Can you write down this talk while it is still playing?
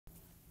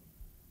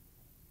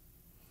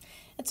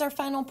It's our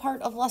final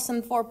part of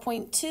lesson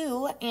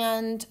 4.2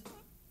 and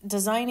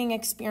designing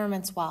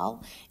experiments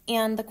well.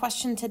 And the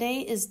question today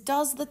is,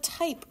 does the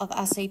type of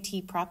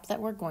SAT prep that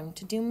we're going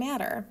to do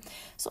matter?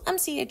 So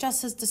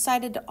MCHS has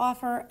decided to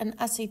offer an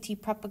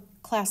SAT prep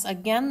class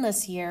again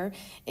this year.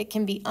 It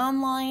can be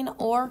online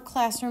or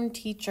classroom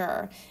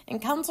teacher.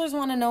 And counselors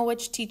want to know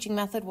which teaching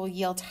method will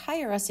yield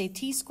higher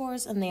SAT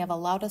scores, and they have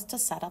allowed us to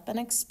set up an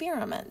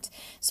experiment.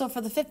 So for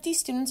the 50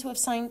 students who have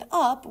signed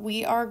up,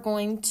 we are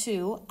going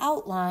to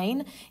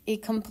outline a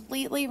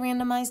completely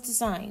randomized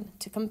design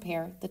to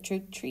compare the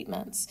two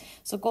treatments.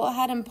 So go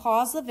ahead and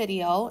pause the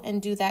video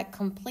and do that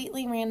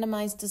completely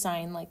randomized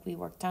design like we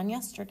worked on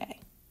yesterday.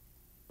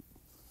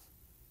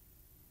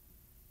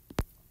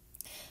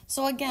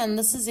 So again,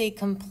 this is a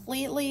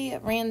completely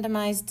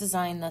randomized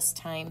design this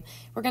time.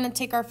 We're going to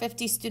take our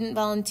 50 student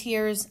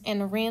volunteers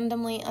and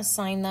randomly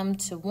assign them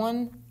to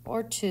one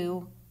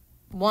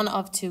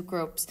of two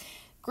groups.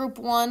 Group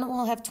 1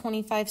 will have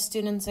 25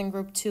 students and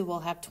Group 2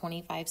 will have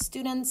 25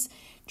 students.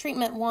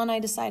 Treatment 1 I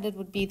decided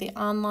would be the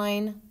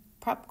online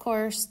prep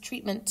course.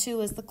 Treatment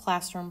 2 is the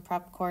classroom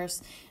prep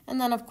course. And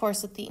then of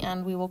course at the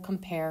end we will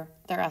compare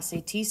their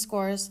SAT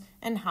scores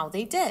and how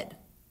they did.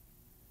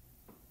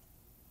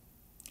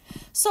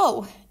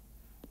 So,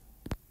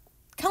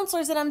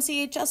 counselors at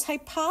MCHS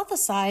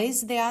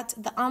hypothesize that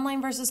the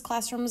online versus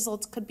classroom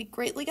results could be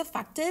greatly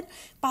affected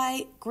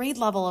by grade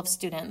level of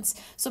students.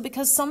 So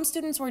because some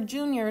students were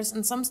juniors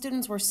and some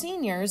students were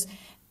seniors,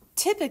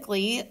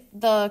 typically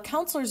the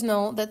counselors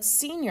know that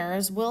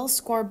seniors will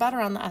score better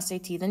on the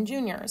SAT than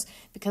juniors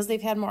because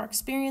they've had more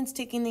experience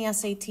taking the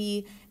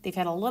SAT, they've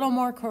had a little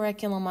more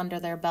curriculum under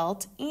their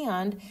belt,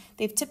 and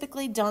they've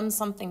typically done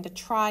something to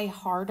try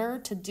harder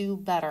to do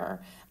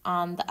better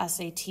on the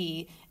SAT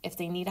if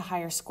they need a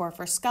higher score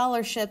for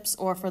scholarships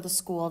or for the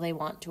school they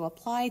want to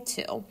apply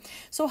to.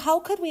 So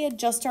how could we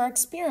adjust our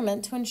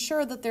experiment to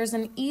ensure that there's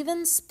an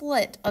even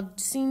split of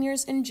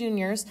seniors and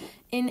juniors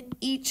in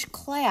each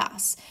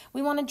class?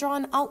 We want to draw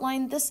and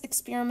outline this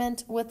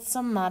experiment with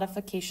some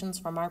modifications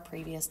from our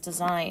previous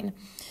design.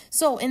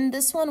 So in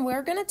this one,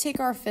 we're going to take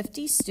our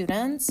 50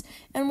 students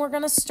and we're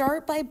going to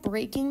start by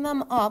breaking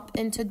them up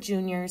into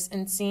juniors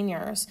and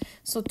seniors.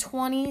 So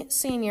 20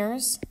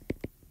 seniors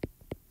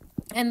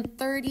and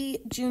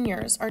 30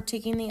 juniors are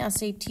taking the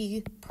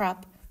SAT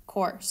prep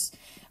course.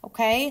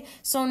 Okay,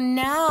 so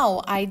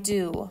now I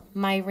do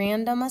my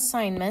random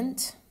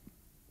assignment,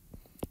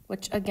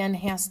 which again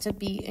has to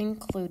be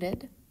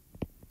included.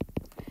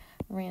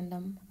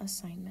 Random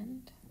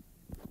assignment.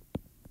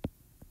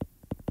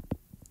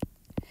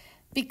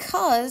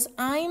 Because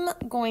I'm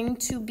going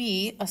to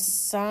be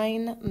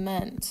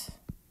assignment.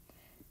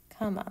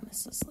 Come on,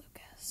 Mrs. Lucas.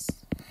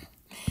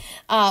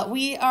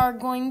 We are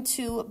going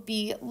to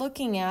be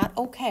looking at,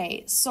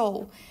 okay,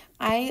 so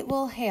I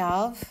will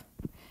have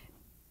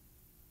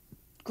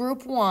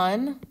Group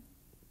 1A,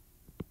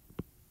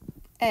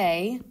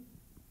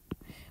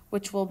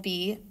 which will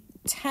be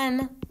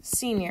 10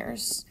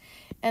 seniors,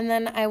 and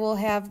then I will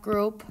have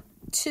Group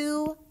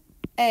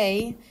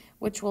 2A,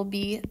 which will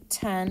be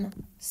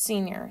 10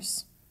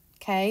 seniors,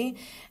 okay?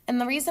 And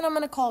the reason I'm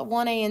going to call it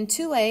 1A and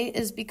 2A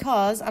is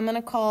because I'm going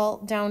to call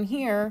down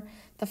here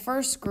the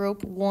first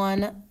group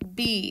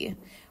 1B,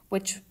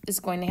 which is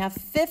going to have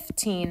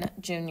 15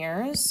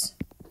 juniors,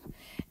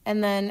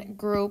 and then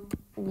group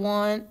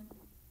 2B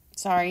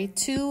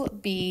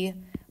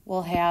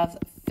will have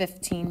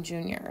 15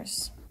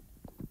 juniors.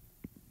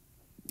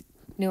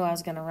 Knew I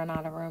was going to run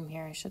out of room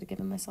here. I should have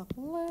given myself a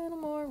little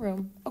more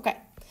room. Okay,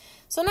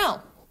 so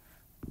now,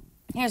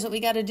 here's what we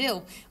got to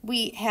do.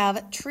 We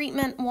have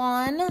treatment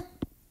 1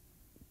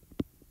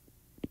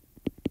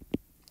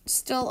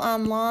 still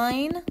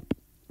online.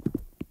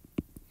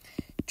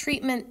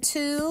 Treatment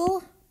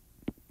 2,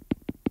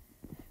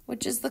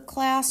 which is the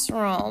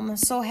classroom.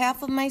 So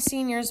half of my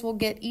seniors will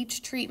get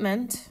each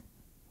treatment.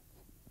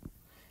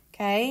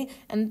 Okay,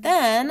 and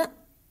then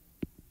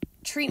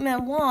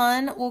treatment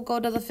 1 will go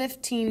to the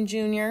 15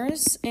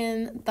 juniors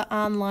in the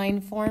online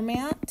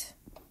format.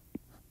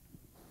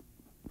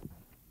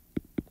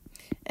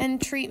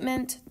 And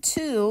treatment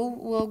 2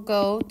 will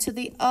go to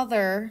the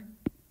other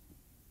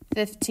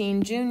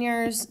 15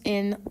 juniors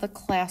in the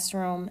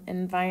classroom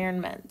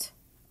environment.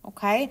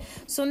 Okay,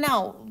 so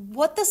now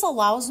what this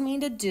allows me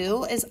to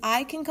do is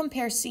I can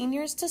compare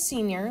seniors to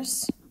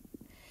seniors,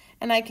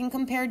 and I can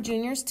compare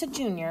juniors to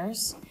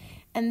juniors,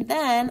 and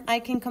then I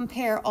can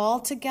compare all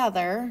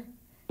together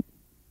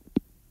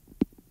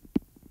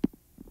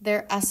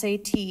their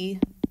SAT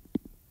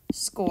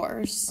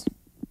scores.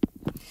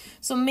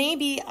 So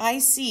maybe I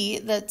see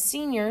that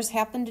seniors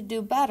happen to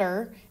do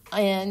better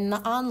in the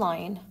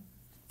online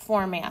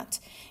format,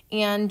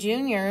 and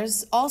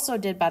juniors also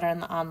did better in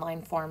the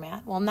online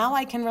format. Well, now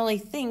I can really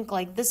think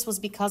like this was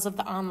because of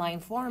the online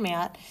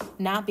format,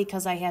 not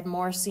because I had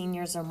more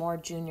seniors or more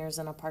juniors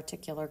in a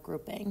particular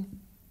grouping.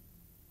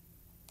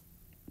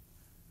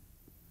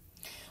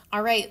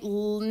 All right,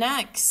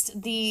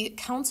 next, the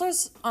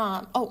counselors,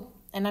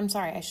 and I'm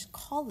sorry, I should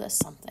call this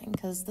something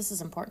because this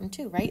is important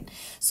too, right?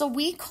 So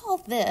we call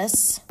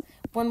this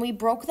When we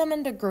broke them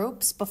into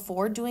groups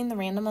before doing the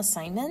random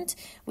assignment,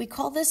 we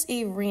call this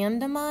a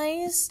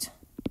randomized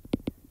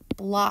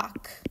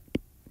block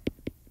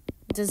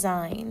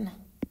design.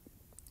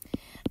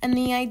 And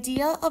the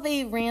idea of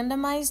a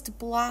randomized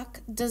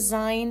block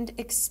designed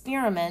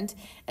experiment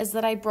is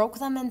that I broke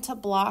them into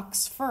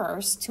blocks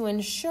first to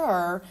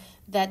ensure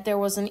that there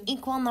was an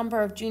equal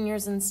number of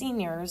juniors and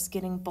seniors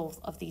getting both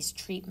of these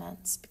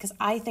treatments, because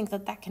I think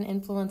that that can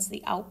influence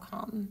the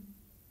outcome.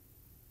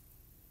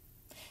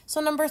 So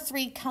number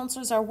 3,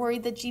 counselors are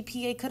worried that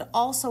GPA could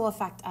also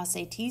affect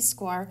SAT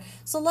score.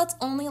 So let's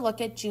only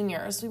look at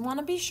juniors. We want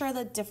to be sure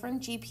that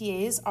different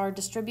GPAs are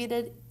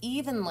distributed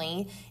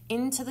evenly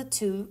into the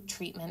 2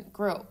 treatment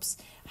groups.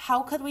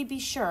 How could we be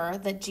sure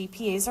that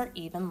GPAs are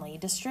evenly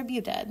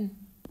distributed?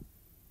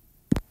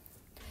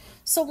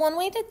 So one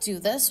way to do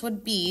this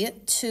would be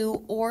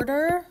to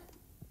order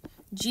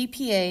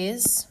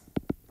GPAs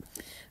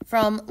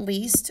from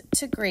least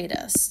to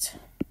greatest.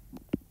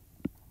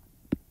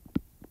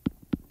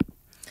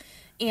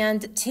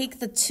 And take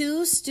the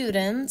two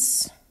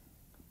students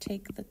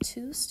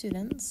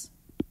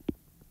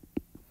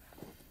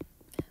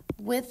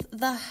with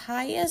the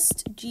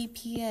highest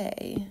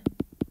GPA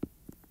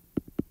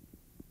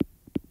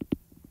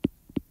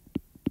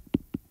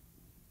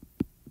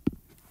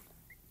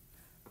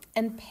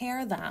and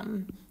pair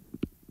them.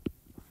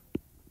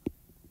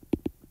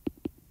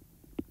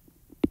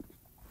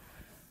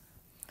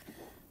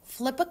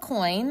 Flip a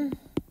coin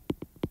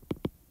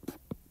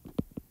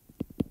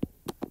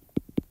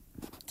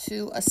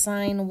to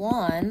assign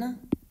one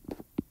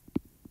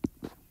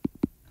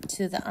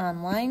to the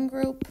online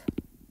group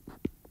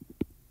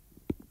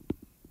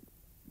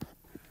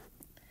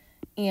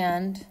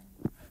and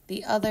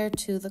the other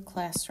to the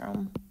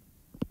classroom.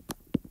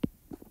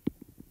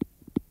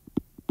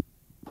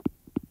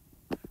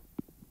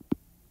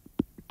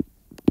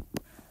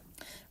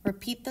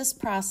 Repeat this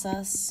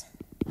process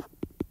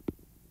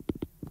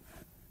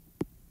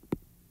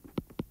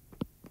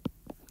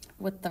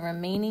with the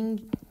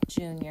remaining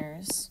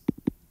juniors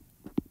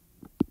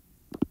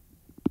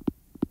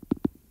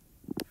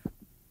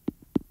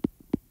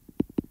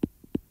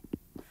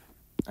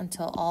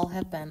until all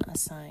have been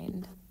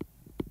assigned.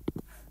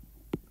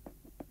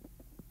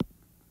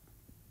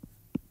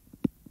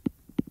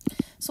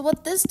 So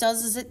what this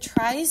does is it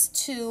tries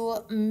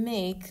to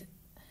make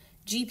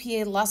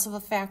GPA less of a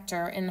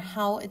factor in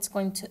how it's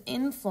going to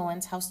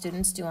influence how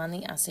students do on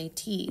the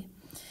SAT.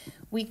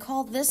 We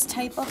call this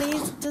type of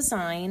a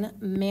design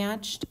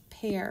matched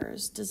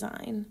pairs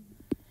design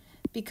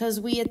because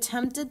we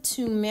attempted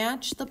to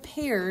match the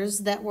pairs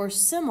that were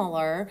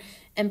similar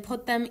and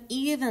put them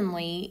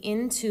evenly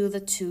into the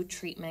 2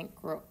 treatment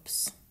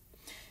groups.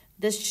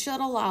 This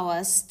should allow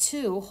us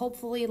to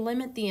hopefully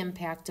limit the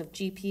impact of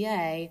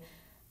GPA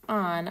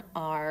on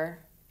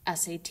our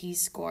SAT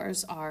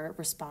scores, our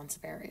response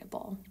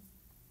variable.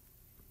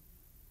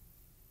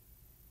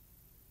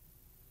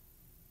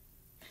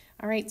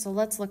 All right, so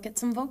let's look at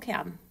some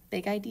vocab,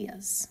 big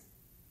ideas.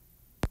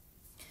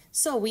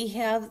 So we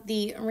have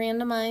the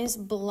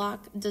randomized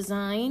block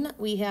design.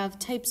 We have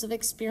types of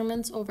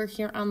experiments over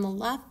here on the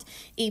left.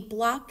 A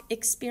block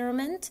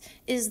experiment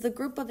is the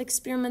group of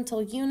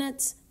experimental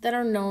units that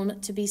are known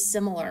to be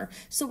similar.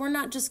 So we're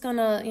not just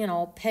gonna,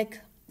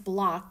 pick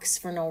blocks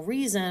for no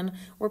reason.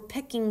 We're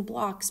picking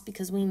blocks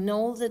because we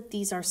know that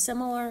these are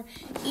similar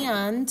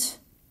and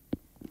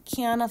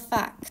can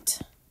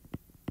affect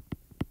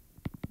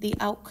the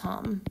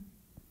outcome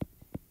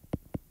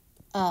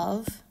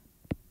of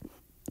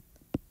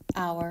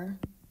our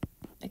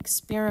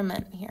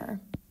experiment here.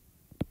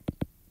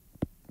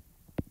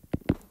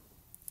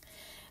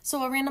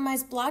 So a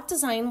randomized block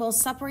design will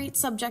separate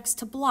subjects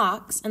to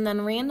blocks and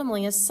then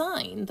randomly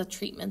assign the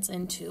treatments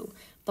into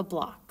the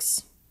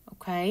blocks,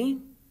 okay?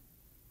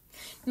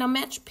 Now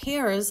matched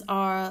pairs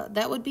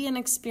that would be an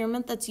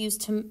experiment that's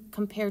used to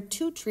compare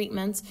 2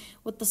 treatments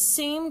with the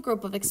same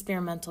group of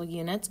experimental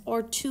units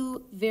or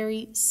 2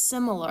 very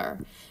similar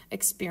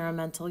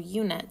experimental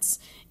units.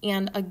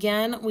 And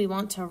again, we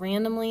want to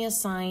randomly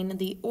assign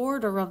the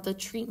order of the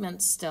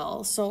treatments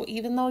still. So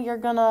even though you're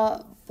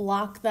gonna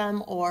block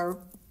them or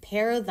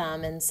pair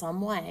them in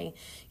some way,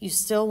 you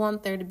still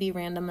want there to be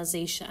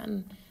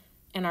randomization.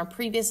 In our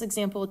previous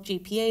example with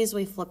GPAs,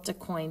 we flipped a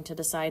coin to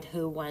decide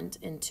who went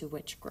into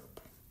which group.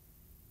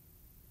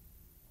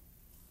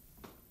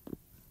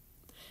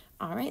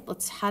 All right,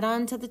 let's head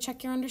on to the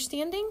check your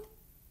understanding.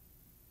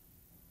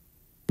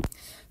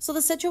 So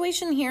the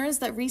situation here is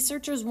that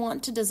researchers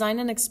want to design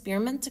an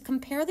experiment to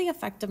compare the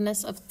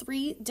effectiveness of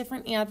 3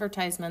 different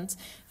advertisements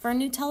for a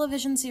new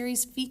television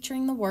series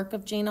featuring the work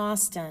of Jane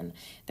Austen.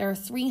 There are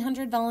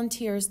 300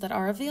 volunteers that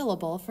are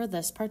available for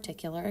this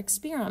particular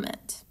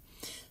experiment.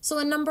 So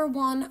in number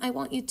 1, I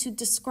want you to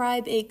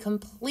describe a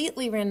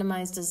completely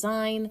randomized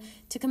design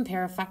to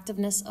compare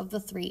effectiveness of the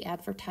 3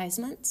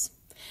 advertisements.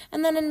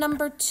 And then in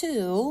number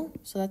 2,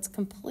 so that's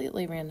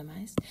completely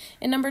randomized.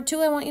 In number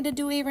 2, I want you to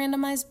do a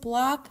randomized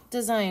block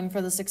design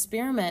for this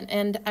experiment.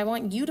 And I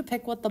want you to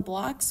pick what the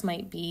blocks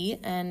might be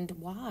and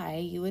why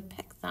you would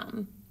pick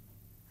them.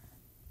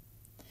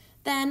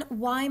 then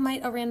why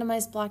might a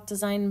randomized block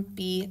design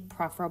be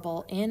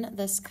preferable in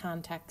this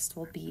context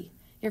will be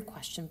your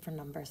question for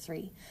number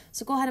 3.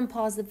 So go ahead and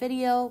pause the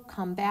video,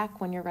 come back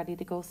when you're ready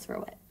to go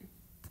through it.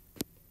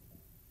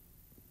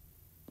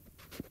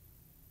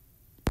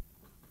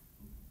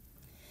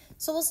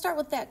 So we'll start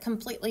with that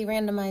completely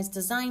randomized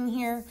design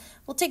here.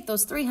 We'll take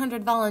those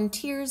 300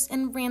 volunteers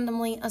and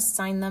randomly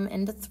assign them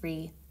into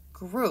 3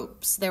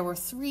 groups. There were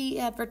 3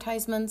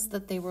 advertisements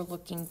that they were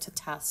looking to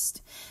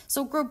test.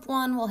 So group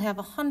 1 will have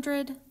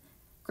 100,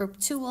 group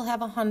 2 will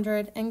have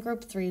 100, and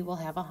group 3 will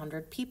have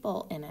 100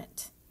 people in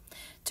it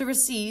to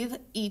receive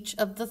each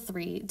of the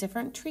 3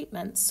 different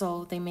treatments.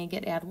 So they may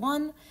get add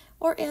 1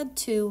 or add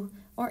 2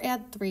 or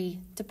add 3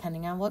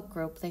 depending on what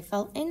group they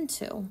fell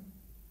into.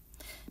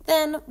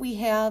 Then we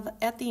have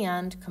at the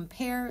end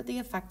compare the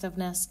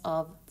effectiveness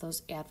of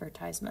those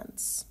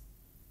advertisements.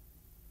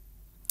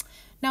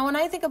 Now, when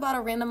I think about a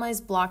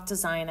randomized block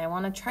design, I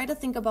want to try to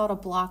think about a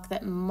block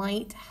that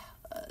might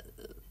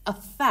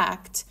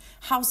affect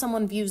how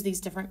someone views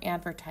these different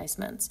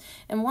advertisements.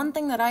 And one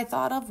thing that I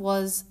thought of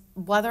was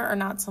whether or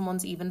not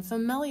someone's even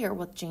familiar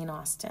with Jane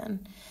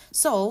Austen.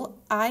 So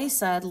I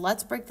said,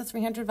 let's break the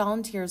 300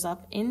 volunteers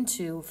up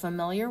into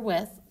familiar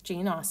with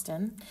Jane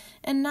Austen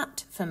and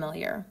not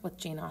familiar with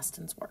Jane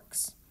Austen's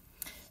works.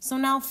 So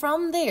now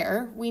from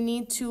there, we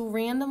need to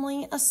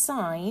randomly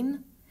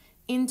assign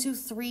into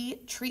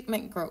 3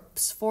 treatment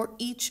groups for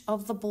each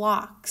of the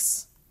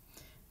blocks.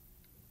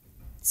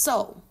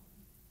 So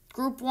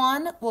group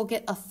 1 will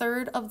get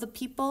 1/3 of the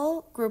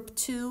people. Group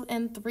 2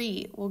 and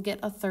 3 will get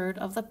 1/3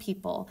 of the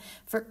people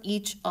for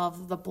each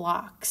of the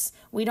blocks.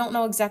 We don't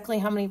know exactly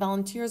how many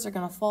volunteers are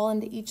going to fall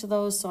into each of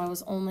those, so I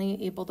was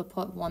only able to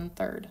put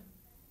 1/3.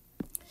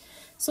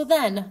 So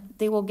then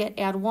they will get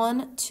add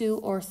 1, 2,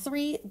 or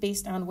 3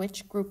 based on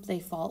which group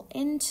they fall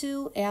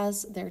into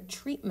as their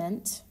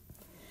treatment.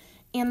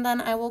 And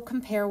then I will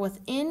compare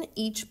within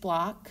each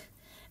block,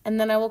 and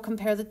then I will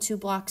compare the 2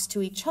 blocks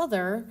to each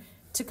other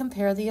to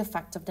compare the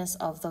effectiveness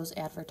of those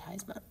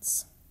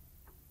advertisements.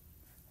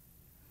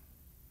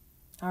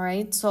 All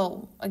right,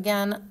 so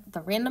again,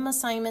 the random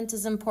assignment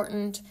is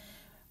important,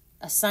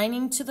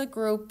 assigning to the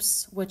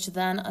groups, which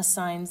then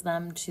assigns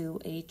them to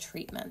a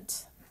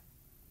treatment.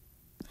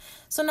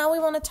 So now we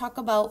want to talk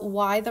about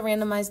why the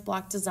randomized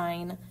block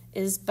design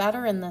is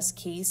better in this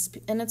case,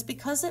 and it's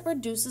because it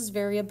reduces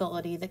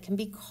variability that can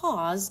be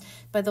caused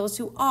by those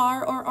who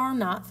are or are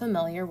not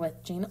familiar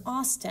with Jane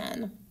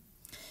Austen.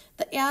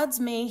 The ads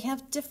may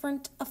have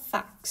different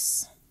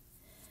effects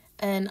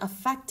and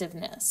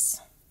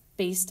effectiveness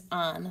based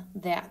on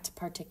that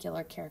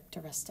particular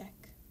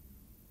characteristic.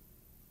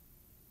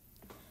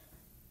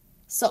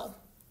 So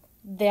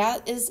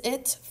that is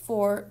it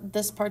for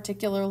this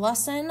particular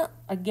lesson.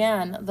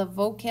 Again, the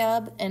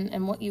vocab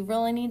and what you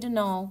really need to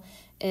know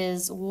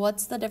is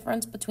what's the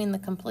difference between the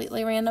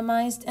completely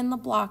randomized and the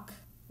block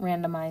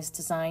randomized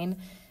design,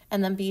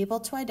 and then be able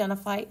to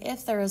identify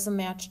if there is a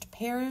matched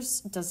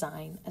pairs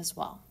design as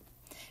well.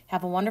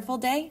 Have a wonderful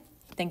day.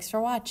 Thanks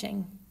for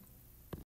watching.